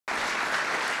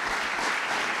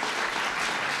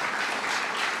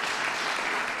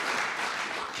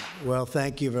Well,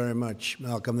 thank you very much,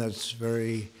 Malcolm. That's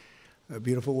very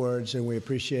beautiful words, and we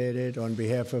appreciate it. On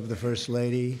behalf of the First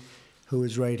Lady, who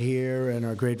is right here, and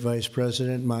our great Vice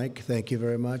President, Mike, thank you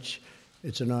very much.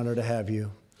 It's an honor to have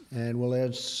you. And we'll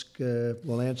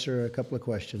answer a couple of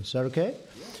questions. Is that okay?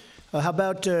 Yeah. How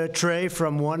about Trey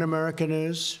from One America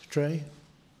News? Trey,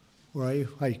 where are you?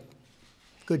 Hi.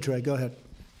 Good, Trey. Go ahead.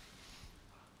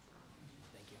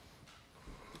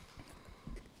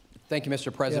 Thank you,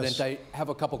 Mr. President. Yes. I have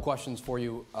a couple questions for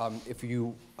you. If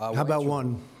you how about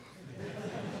one?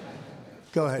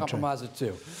 Go ahead, compromise it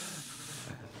too.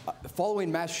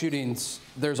 Following mass shootings,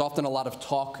 there's often a lot of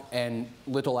talk and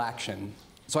little action.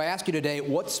 So I ask you today,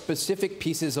 what specific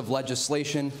pieces of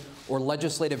legislation or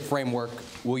legislative framework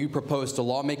will you propose to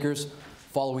lawmakers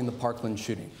following the Parkland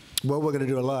shooting? Well, we're going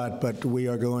to do a lot, but we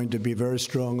are going to be very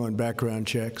strong on background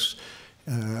checks.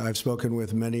 I've spoken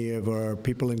with many of our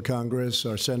people in Congress,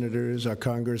 our senators, our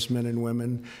congressmen and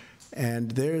women, and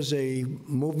there's a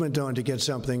movement on to get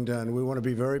something done. We want to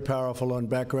be very powerful on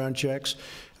background checks.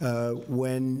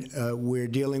 When we're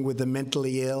dealing with the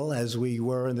mentally ill, as we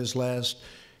were in this last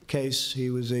case,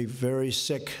 he was a very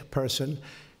sick person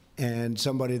and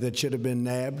somebody that should have been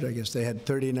nabbed. I guess they had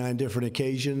 39 different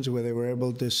occasions where they were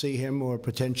able to see him or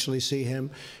potentially see him.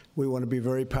 We want to be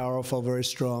very powerful, very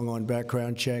strong on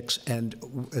background checks, and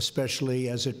especially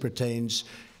as it pertains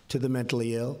to the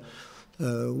mentally ill.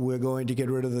 We're going to get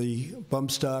rid of the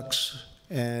bump stocks,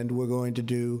 and we're going to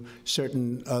do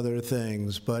certain other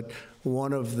things. But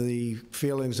one of the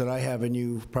feelings that I have, and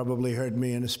you probably heard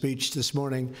me in a speech this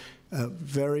morning,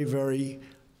 very, very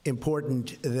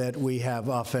important that we have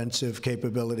offensive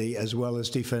capability as well as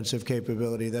defensive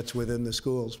capability that's within the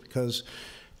schools, because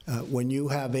when you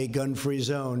have a gun-free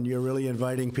zone, you're really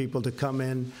inviting people to come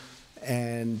in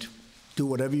and do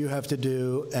whatever you have to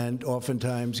do and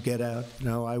oftentimes get out. You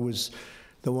know, I was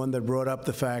the one that brought up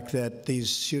the fact that these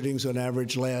shootings on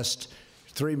average last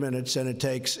 3 minutes, and it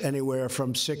takes anywhere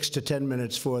from 6 to 10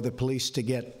 minutes for the police to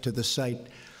get to the site.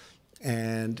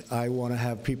 And I want to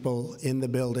have people in the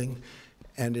building.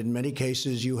 And in many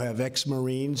cases, you have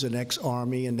ex-Marines and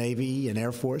ex-Army and Navy and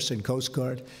Air Force and Coast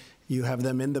Guard. You have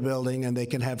them in the building, and they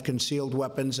can have concealed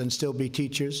weapons and still be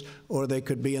teachers, or they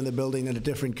could be in the building in a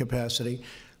different capacity.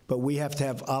 But we have to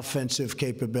have offensive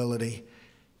capability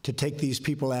to take these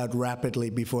people out rapidly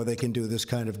before they can do this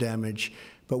kind of damage.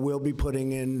 But we'll be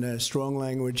putting in strong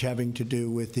language having to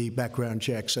do with the background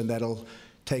checks, and that'll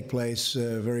take place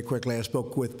very quickly. I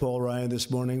spoke with Paul Ryan this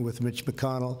morning, with Mitch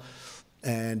McConnell,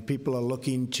 and people are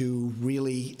looking to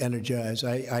really energize.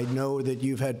 I know that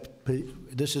you've had,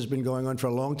 this has been going on for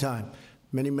a long time,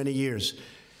 many, many years.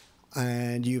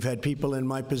 And you've had people in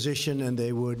my position, and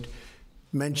they would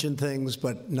mention things,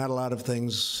 but not a lot of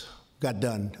things got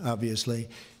done, obviously.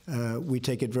 We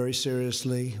take it very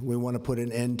seriously. We want to put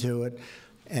an end to it.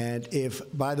 And if,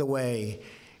 by the way,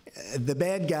 the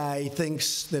bad guy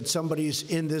thinks that somebody's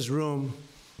in this room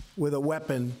with a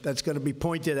weapon that's going to be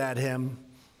pointed at him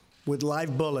with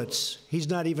live bullets, he's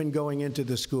not even going into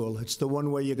the school. It's the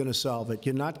one way you're going to solve it.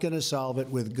 You're not going to solve it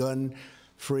with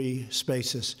gun-free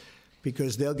spaces,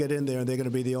 because they'll get in there and they're going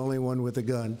to be the only one with a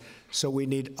gun. So we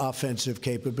need offensive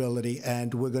capability,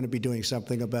 and we're going to be doing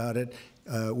something about it.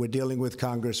 We're dealing with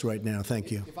Congress right now.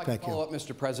 Thank you. If I could follow up,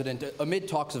 Mr. President, amid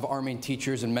talks of arming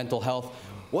teachers and mental health,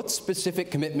 what specific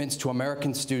commitments to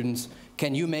American students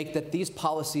can you make that these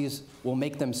policies will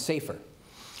make them safer?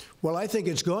 Well, I think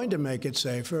it's going to make it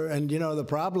safer. And, you know, the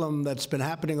problem that's been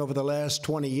happening over the last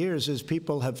 20 years is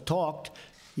people have talked.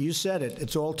 You said it.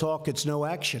 It's all talk. It's no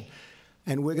action.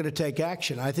 And we're going to take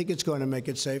action. I think it's going to make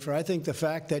it safer. I think the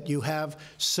fact that you have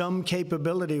some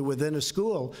capability within a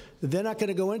school, they're not going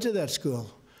to go into that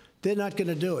school. They're not going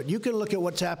to do it. You can look at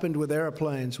what's happened with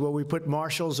airplanes, where we put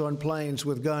marshals on planes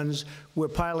with guns, where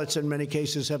pilots in many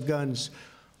cases have guns.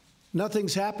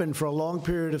 Nothing's happened for a long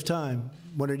period of time,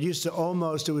 when it used to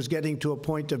almost, it was getting to a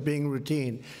point of being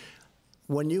routine.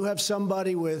 When you have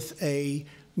somebody with a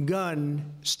gun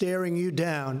staring you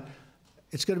down,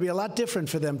 it's going to be a lot different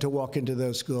for them to walk into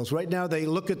those schools. Right now, they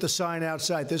look at the sign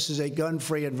outside. This is a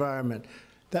gun-free environment.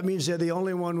 That means they're the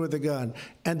only one with a gun.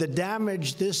 And the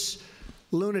damage this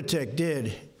lunatic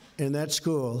did in that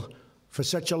school for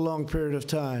such a long period of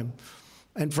time.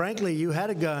 And frankly, you had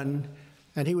a gun,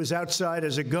 and he was outside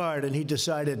as a guard, and he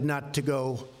decided not to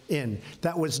go in.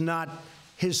 That was not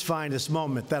his finest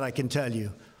moment, that I can tell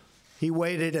you. He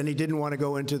waited, and he didn't want to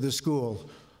go into the school.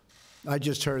 I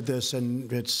just heard this,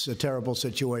 and it's a terrible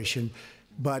situation.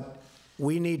 But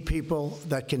we need people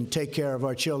that can take care of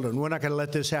our children. We're not going to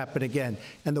let this happen again.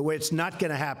 And the way it's not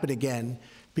going to happen again,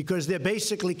 because they're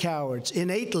basically cowards.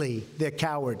 Innately, they're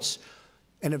cowards.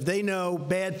 and if they know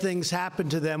bad things happen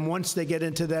to them once they get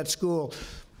into that school,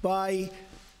 by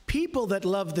people that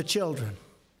love the children.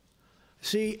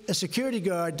 See, a security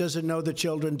guard doesn't know the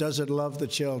children, doesn't love the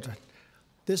children.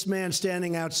 This man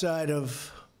standing outside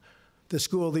of the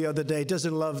school the other day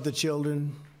doesn't love the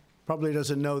children, probably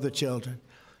doesn't know the children.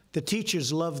 The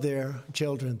teachers love their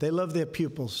children. They love their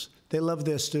pupils. They love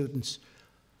their students.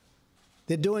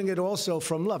 They're doing it also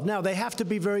from love. Now, they have to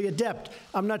be very adept.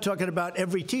 I'm not talking about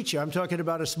every teacher. I'm talking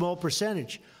about a small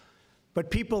percentage. But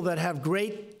people that have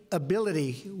great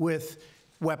ability with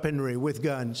weaponry, with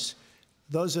guns,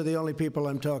 those are the only people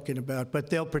I'm talking about. But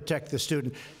they'll protect the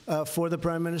student. For the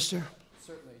Prime Minister?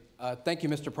 Certainly. Thank you,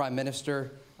 Mr. Prime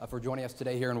Minister, for joining us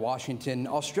today here in Washington.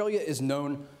 Australia is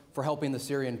known for helping the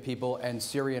Syrian people and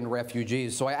Syrian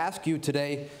refugees. So I ask you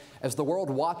today, as the world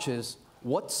watches,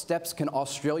 what steps can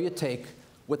Australia take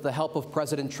with the help of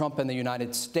President Trump and the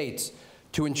United States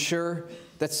to ensure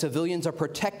that civilians are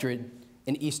protected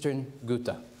in eastern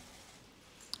Ghouta?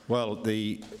 Well,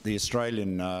 the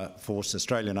Australian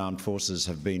Armed Forces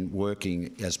have been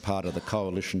working as part of the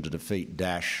coalition to defeat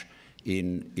Daesh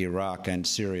in Iraq and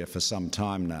Syria for some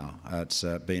time now.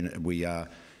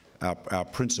 Our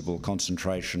principal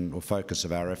concentration or focus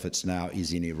of our efforts now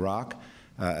is in Iraq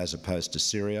as opposed to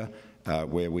Syria,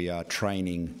 where we are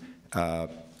training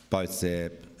both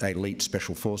their elite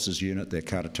special forces unit, their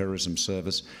counter-terrorism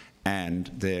service,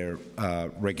 and their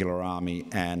regular army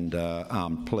and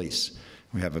armed police.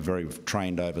 We have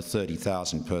trained over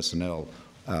 30,000 personnel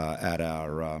at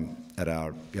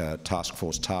our task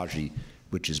force Taji,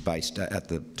 which is based at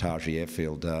the Taji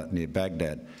airfield near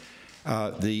Baghdad.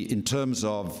 In terms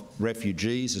of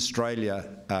refugees, Australia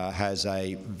has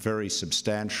a very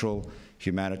substantial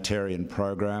humanitarian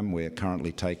program. We're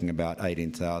currently taking about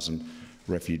 18,000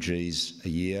 refugees a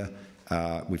year.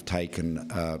 We've taken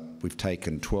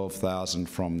 12,000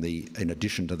 in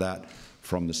addition to that,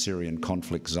 from the Syrian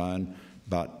conflict zone.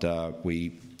 But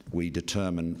we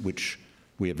determine which.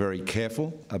 We are very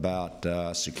careful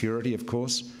about security, of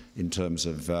course, in terms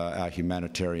of our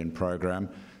humanitarian program.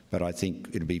 But I think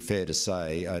it would be fair to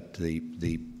say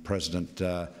the President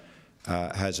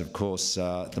has, of course,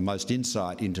 the most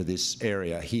insight into this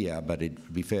area here, but it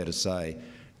would be fair to say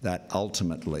that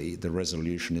ultimately the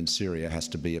resolution in Syria has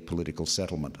to be a political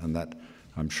settlement, and that,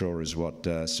 I'm sure, is what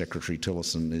Secretary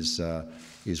Tillerson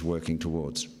is working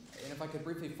towards. And if I could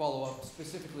briefly follow up,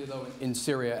 specifically, though, in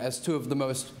Syria, as two of the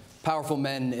most powerful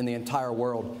men in the entire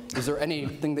world, is there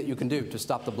anything that you can do to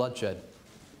stop the bloodshed?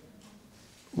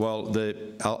 Well,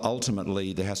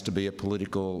 ultimately there has to be a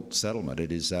political settlement.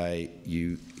 It is the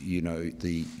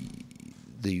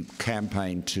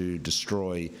campaign to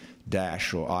destroy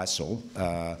Daesh or ISIL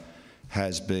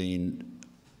has been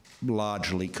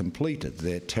largely completed.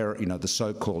 The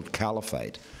so-called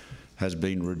caliphate has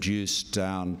been reduced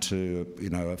down to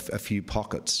a few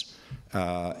pockets.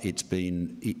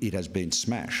 It has been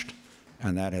smashed,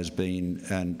 and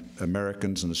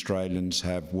Americans and Australians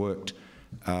have worked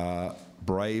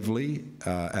bravely,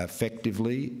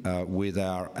 effectively with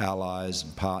our allies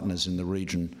and partners in the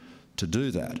region to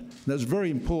do that. And that's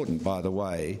very important, by the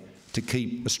way, to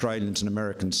keep Australians and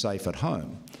Americans safe at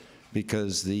home,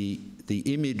 because the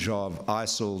image of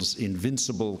ISIL's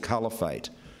invincible caliphate,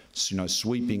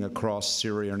 sweeping across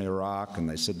Syria and Iraq, and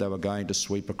they said they were going to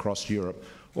sweep across Europe,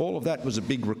 all of that was a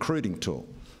big recruiting tool.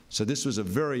 So this was a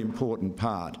very important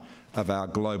part of our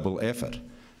global effort.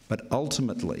 But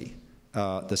ultimately,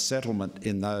 the settlement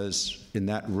in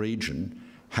that region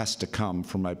has to come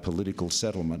from a political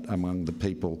settlement among the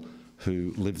people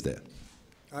who live there.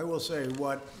 I will say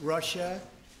what Russia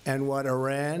and what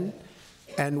Iran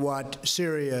and what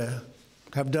Syria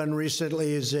have done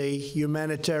recently is a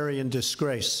humanitarian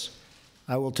disgrace.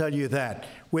 I will tell you that.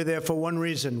 We're there for one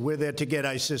reason. We're there to get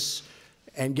ISIS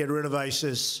and get rid of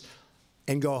ISIS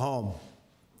and go home.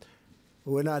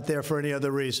 We're not there for any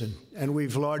other reason. And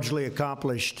we've largely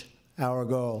accomplished our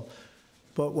goal.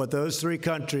 But what those three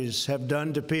countries have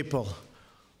done to people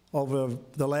over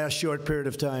the last short period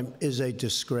of time is a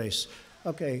disgrace.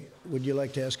 Okay, would you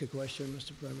like to ask a question,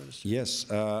 Mr. Prime Minister? Yes,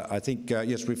 I think,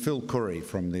 yes, we're Phil Curry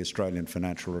from the Australian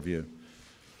Financial Review.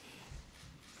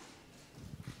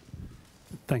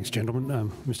 Thanks,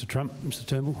 gentlemen. Mr. Trump, Mr.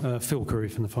 Turnbull, Phil Curry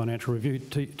from the Financial Review.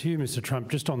 To you, Mr. Trump,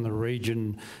 just on the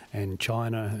region and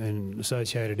China and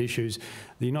associated issues,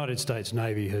 the United States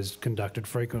Navy has conducted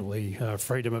frequently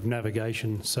freedom of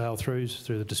navigation sail-throughs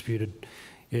through the disputed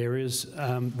areas.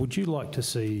 Would you like to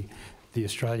see the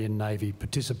Australian Navy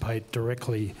participate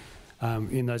directly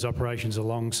in those operations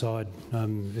alongside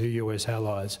the US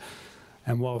allies?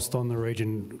 And whilst on the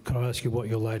region, could I ask you what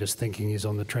your latest thinking is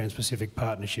on the Trans-Pacific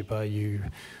Partnership? Are you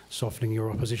softening your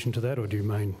opposition to that, or do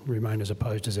you remain as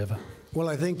opposed as ever? Well,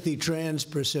 I think the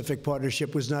Trans-Pacific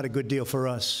Partnership was not a good deal for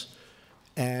us.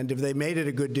 And if they made it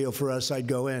a good deal for us, I'd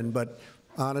go in. But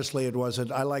honestly, it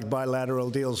wasn't. I like bilateral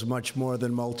deals much more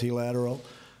than multilateral.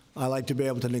 I like to be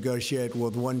able to negotiate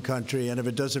with one country, and if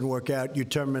it doesn't work out, you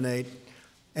terminate.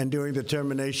 And during the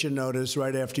termination notice,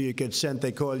 right after you get sent,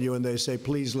 they call you and they say,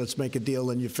 please, let's make a deal,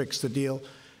 and you fix the deal.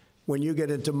 When you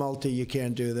get into multi, you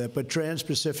can't do that. But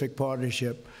Trans-Pacific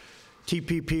Partnership,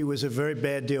 TPP was a very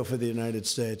bad deal for the United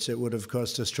States. It would have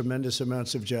cost us tremendous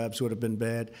amounts of jobs, would have been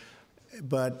bad.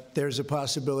 But there's a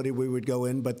possibility we would go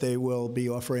in, but they will be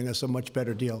offering us a much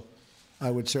better deal. I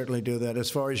would certainly do that.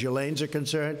 As far as your lanes are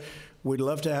concerned, we'd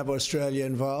love to have Australia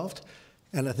involved,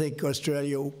 and I think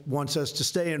Australia wants us to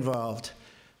stay involved.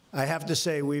 I have to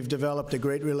say we've developed a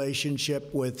great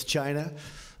relationship with China,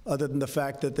 other than the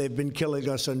fact that they've been killing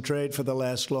us on trade for the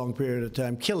last long period of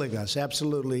time, killing us,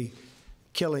 absolutely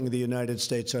killing the United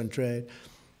States on trade.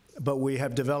 But we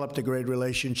have developed a great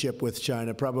relationship with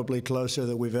China, probably closer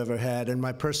than we've ever had. And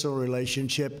my personal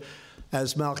relationship,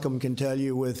 as Malcolm can tell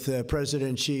you, with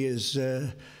President Xi is,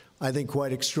 I think,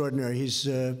 quite extraordinary. He's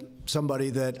somebody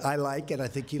that I like, and I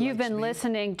think he likes me. You've been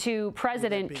listening to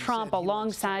President Trump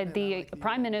alongside the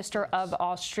Prime Minister of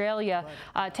Australia,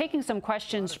 taking some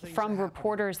questions from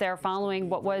reporters there following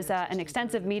what was an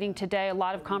extensive meeting today, a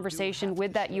lot of conversation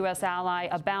with that U.S. ally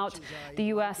about the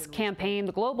U.S. campaign,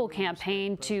 the global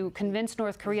campaign to convince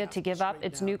North Korea to give up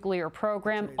its nuclear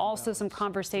program, also some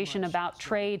conversation about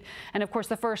trade. And of course,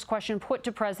 the first question put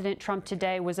to President Trump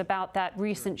today was about that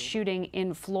recent shooting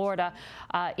in Florida,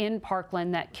 in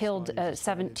Parkland, that killed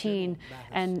 17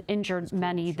 and injured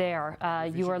many there.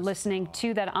 You are listening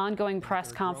to that ongoing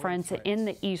press conference in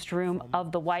the East Room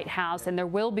of the White House, and there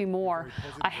will be more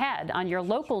ahead on your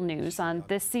local news on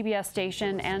this CBS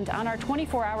station and on our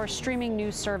 24-hour streaming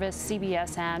news service,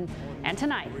 CBSN, and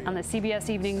tonight on the CBS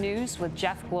Evening News with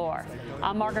Jeff Glor.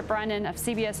 I'm Margaret Brennan of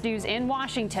CBS News in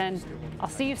Washington. I'll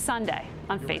see you Sunday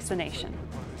on Face the Nation.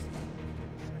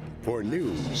 For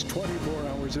news 24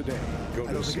 hours a day, go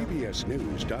to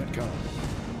CBSNews.com.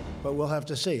 But we'll have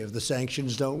to see. If the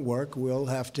sanctions don't work, we'll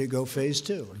have to go phase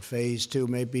two. And phase two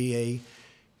may be a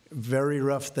very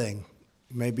rough thing,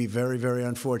 may be very, very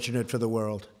unfortunate for the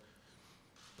world.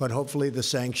 But hopefully the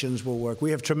sanctions will work.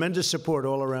 We have tremendous support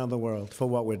all around the world for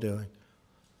what we're doing.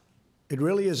 It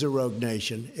really is a rogue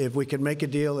nation. If we can make a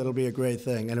deal, it'll be a great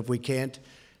thing. And if we can't,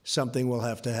 something will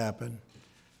have to happen.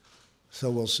 So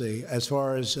we'll see. As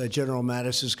far as General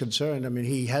Mattis is concerned, I mean,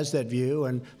 he has that view,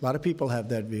 and a lot of people have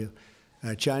that view.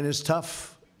 China's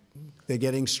tough. They're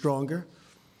getting stronger.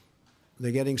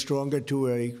 They're getting stronger to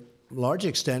a large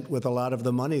extent with a lot of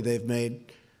the money they've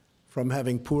made from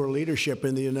having poor leadership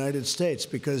in the United States,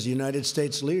 because the United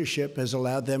States leadership has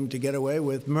allowed them to get away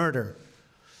with murder.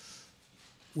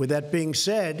 With that being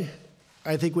said,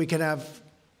 I think we can have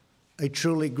a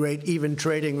truly great, even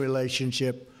trading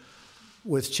relationship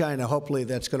with China. Hopefully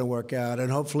that's going to work out,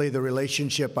 and hopefully the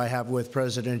relationship I have with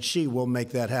President Xi will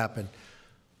make that happen.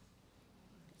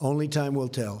 Only time will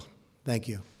tell. Thank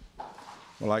you.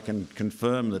 Well, I can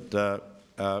confirm that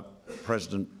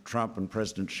President Trump and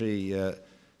President Xi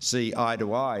see eye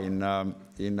to eye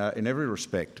in every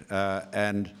respect,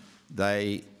 and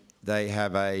they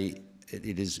have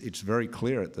it's very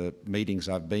clear at the meetings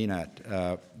I've been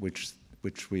at, which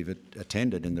we've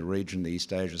attended in the region, the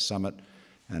East Asia Summit,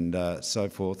 and so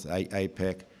forth,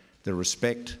 APEC, the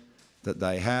respect that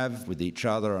they have with each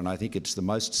other, and I think it's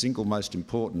the single most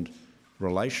important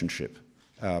relationship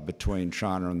between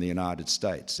China and the United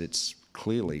States. It's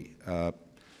clearly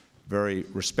very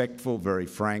respectful, very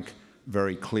frank,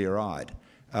 very clear-eyed.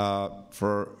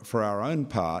 For our own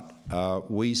part,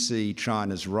 we see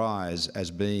China's rise as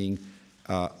being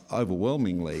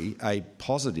overwhelmingly a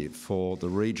positive for the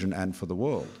region and for the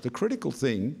world. The critical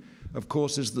thing, of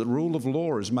course, is the rule of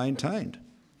law is maintained.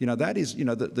 You know, that is, you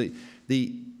know,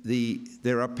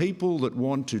 there are people that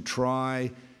want to try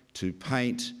to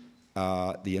paint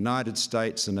the United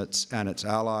States and its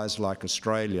allies like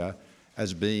Australia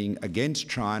as being against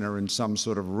China in some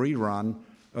sort of rerun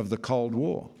of the Cold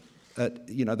War.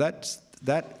 You know,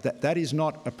 that is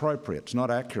not appropriate. It's not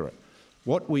accurate.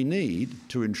 What we need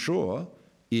to ensure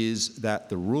is that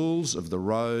the rules of the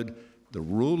road, the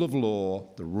rule of law,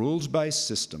 the rules-based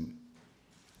system,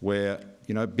 where,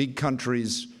 you know, big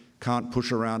countries can't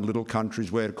push around little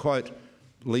countries, where, to quote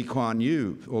Lee Kuan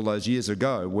Yew all those years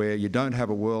ago, where you don't have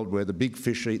a world where the big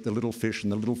fish eat the little fish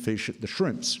and the little fish eat the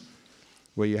shrimps,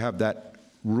 where you have that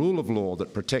rule of law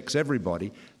that protects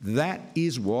everybody, that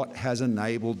is what has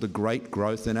enabled the great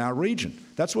growth in our region.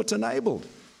 That's what's enabled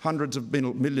hundreds of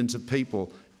millions of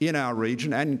people in our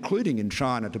region, and including in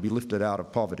China, to be lifted out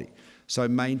of poverty. So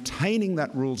maintaining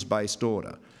that rules-based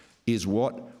order is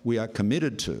what we are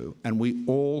committed to, and we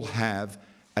all have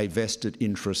a vested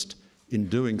interest in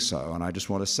doing so. And I just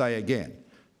want to say again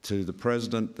to the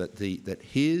President that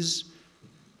his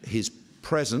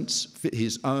presence,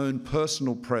 his own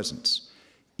personal presence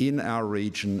in our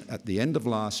region at the end of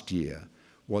last year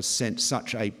sent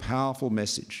such a powerful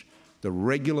message. The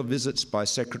regular visits by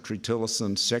Secretary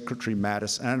Tillerson, Secretary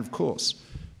Mattis, and of course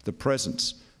the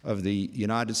presence of the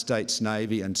United States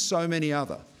Navy and so many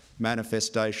other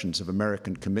manifestations of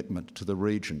American commitment to the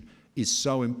region is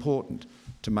so important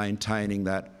to maintaining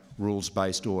that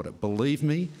rules-based order. Believe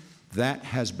me, that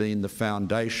has been the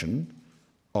foundation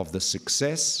of the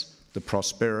success, the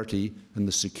prosperity and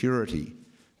the security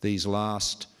these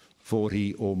last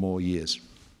 40 or more years.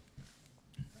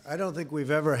 I don't think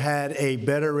we've ever had a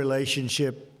better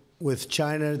relationship with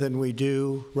China than we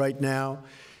do right now.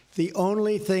 The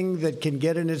only thing that can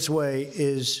get in its way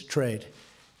is trade,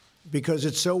 because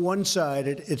it's so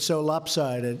one-sided, it's so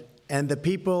lopsided, and the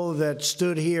people that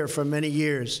stood here for many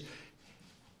years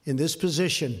in this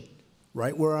position,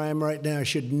 right where I am right now,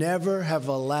 should never have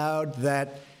allowed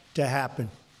that to happen.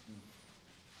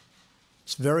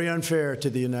 It's very unfair to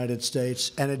the United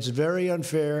States, and it's very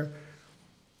unfair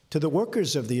to the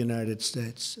workers of the United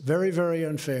States. Very, very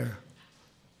unfair.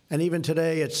 And even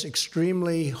today, it's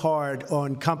extremely hard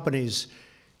on companies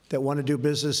that want to do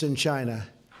business in China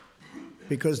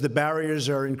because the barriers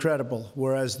are incredible,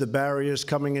 whereas the barriers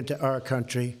coming into our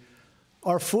country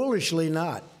are foolishly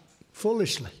not.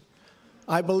 Foolishly.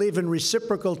 I believe in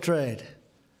reciprocal trade.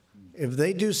 If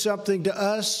they do something to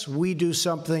us, we do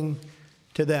something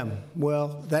to them.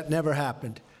 Well, that never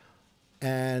happened.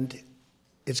 And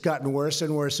it's gotten worse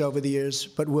and worse over the years,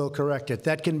 but we'll correct it.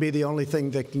 That can be the only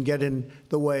thing that can get in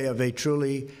the way of a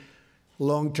truly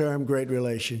long-term great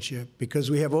relationship, because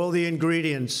we have all the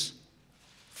ingredients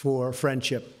for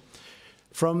friendship.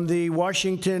 From the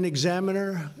Washington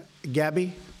Examiner,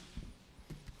 Gabby.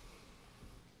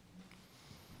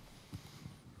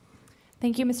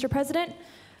 Thank you, Mr. President.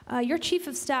 Your Chief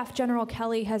of Staff, General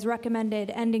Kelly, has recommended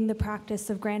ending the practice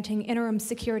of granting interim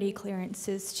security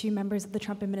clearances to members of the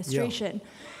Trump administration.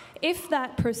 Yeah. If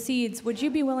that proceeds, would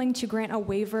you be willing to grant a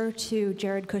waiver to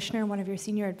Jared Kushner, one of your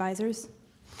senior advisors?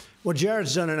 Well,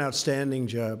 Jared's done an outstanding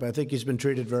job. I think he's been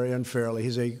treated very unfairly.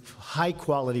 He's a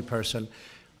high-quality person.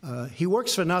 He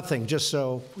works for nothing, just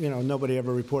so, nobody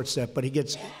ever reports that, but he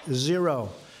gets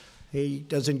zero. He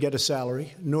doesn't get a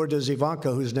salary, nor does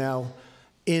Ivanka, who's now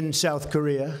in South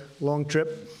Korea, long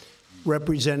trip,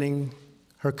 representing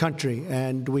her country,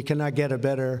 and we cannot get a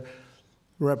better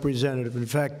representative. In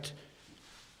fact,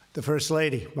 the First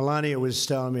Lady, Melania, was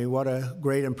telling me what a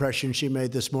great impression she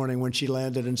made this morning when she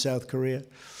landed in South Korea.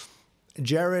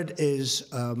 Jared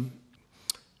is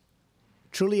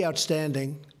truly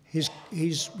outstanding.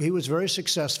 He was very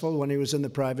successful when he was in the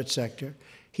private sector.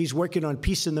 He's working on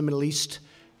peace in the Middle East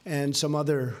and some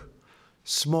other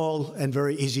small and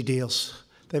very easy deals.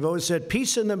 They've always said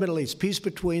peace in the Middle East, peace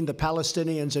between the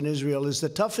Palestinians and Israel is the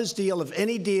toughest deal of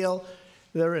any deal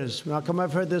there is. How come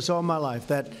I've heard this all my life?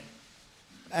 That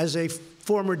as a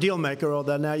former deal maker,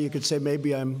 although now you could say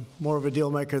maybe I'm more of a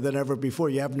deal maker than ever before,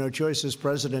 you have no choice as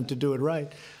president to do it right.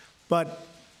 But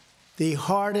the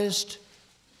hardest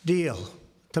deal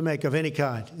to make of any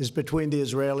kind is between the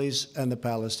Israelis and the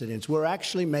Palestinians. We're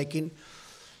actually making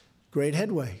great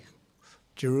headway.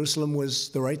 Jerusalem was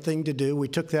the right thing to do. We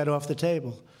took that off the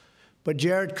table. But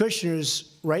Jared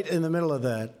Kushner's right in the middle of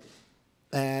that,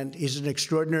 and he's an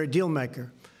extraordinary deal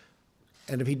maker.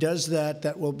 And if he does that,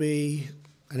 that will be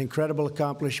an incredible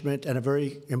accomplishment and a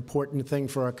very important thing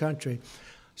for our country.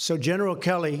 So General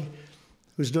Kelly,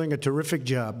 who's doing a terrific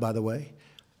job, by the way,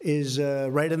 is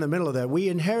right in the middle of that. We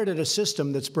inherited a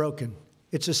system that's broken.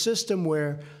 It's a system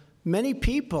where many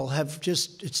people have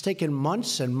it's taken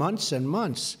months and months and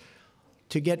months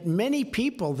to get many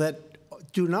people that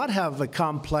do not have a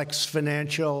complex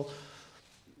financial,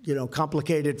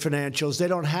 complicated financials. They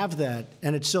don't have that,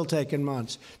 and it's still taken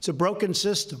months. It's a broken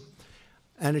system,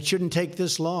 and it shouldn't take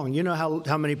this long. You know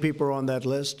how many people are on that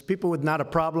list, people with not a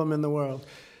problem in the world.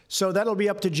 So that'll be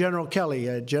up to General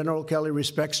Kelly. General Kelly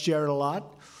respects Jared a lot,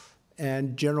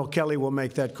 and General Kelly will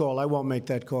make that call. I won't make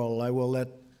that call. I will let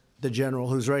the general,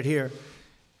 who's right here,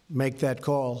 make that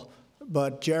call.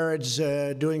 But Jared's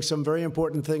doing some very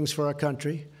important things for our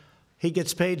country. He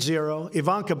gets paid zero.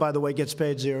 Ivanka, by the way, gets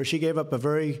paid zero. She gave up a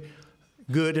very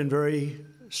good and very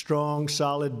strong,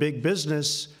 solid, big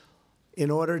business in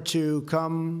order to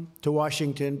come to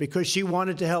Washington because she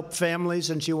wanted to help families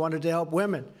and she wanted to help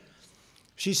women.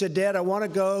 She said, Dad, I want to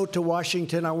go to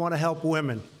Washington. I want to help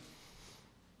women.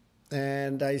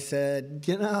 And I said,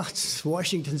 you know,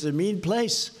 Washington's a mean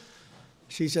place.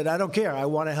 She said, I don't care. I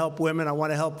want to help women. I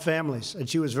want to help families. And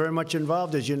she was very much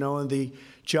involved, as you know, in the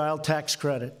child tax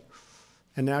credit.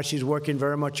 And now she's working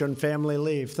very much on family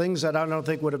leave, things that I don't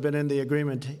think would have been in the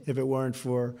agreement if it weren't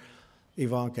for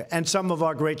Ivanka. And some of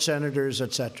our great senators,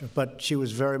 et cetera. But she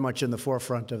was very much in the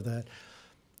forefront of that.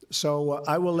 So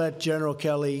I will let General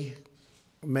Kelly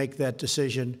make that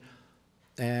decision.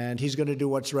 And he's going to do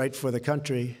what's right for the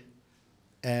country.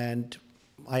 And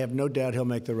I have no doubt he'll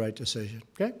make the right decision.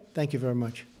 Okay? Thank you very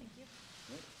much.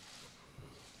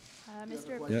 Thank you.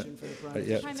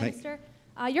 Mr. Prime Minister,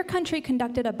 your country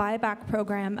conducted a buyback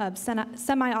program of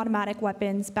semi-automatic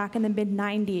weapons back in the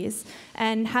mid-90s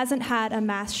and hasn't had a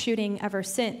mass shooting ever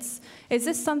since. Is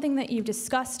this something that you've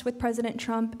discussed with President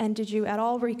Trump, and did you at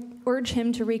all urge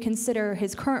him to reconsider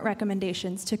his current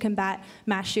recommendations to combat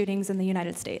mass shootings in the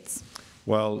United States?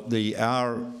 Well,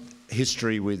 our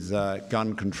history with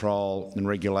gun control and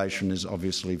regulation is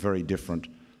obviously very different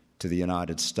to the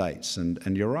United States.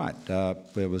 And you're right,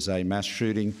 there was a mass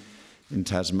shooting in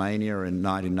Tasmania in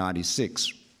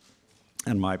 1996.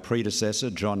 And my predecessor,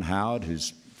 John Howard,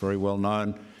 who's very well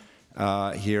known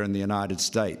here in the United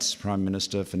States, Prime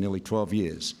Minister for nearly 12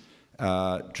 years,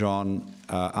 John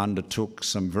undertook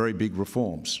some very big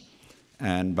reforms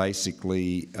and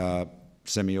basically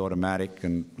semi-automatic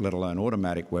and let alone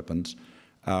automatic weapons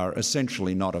are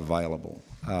essentially not available.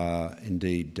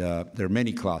 Indeed, there are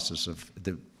many classes of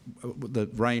the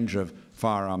range of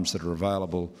firearms that are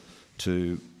available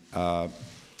to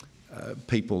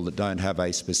people that don't have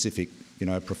a specific,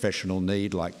 professional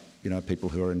need, like, people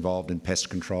who are involved in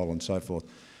pest control and so forth,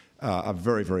 are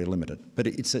very, very limited. But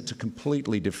it's a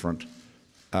completely different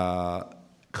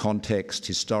context,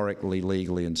 historically,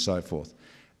 legally, and so forth.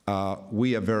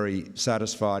 We are very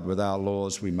satisfied with our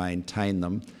laws. We maintain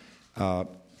them.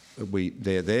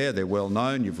 They're there, they're well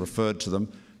known, you've referred to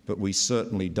them, but we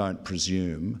certainly don't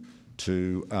presume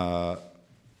to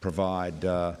provide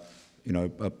a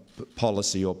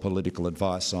policy or political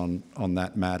advice on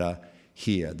that matter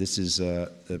here. This is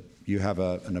you have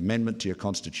an amendment to your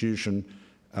constitution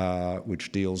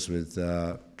which deals with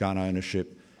gun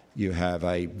ownership. You have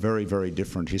a very, very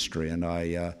different history, and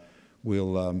I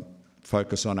will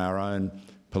focus on our own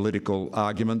political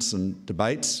arguments and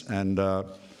debates and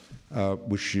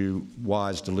wish you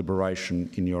wise deliberation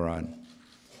in your own.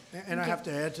 And I have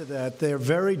to add to that, they're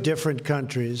very different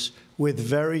countries with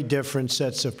very different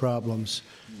sets of problems.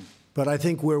 But I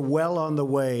think we're well on the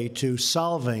way to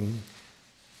solving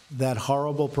that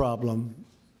horrible problem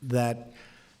that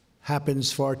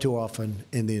happens far too often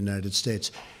in the United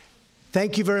States.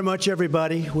 Thank you very much,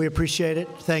 everybody. We appreciate it.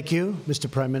 Thank you.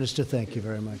 Mr. Prime Minister, thank you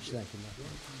very much. Thank you.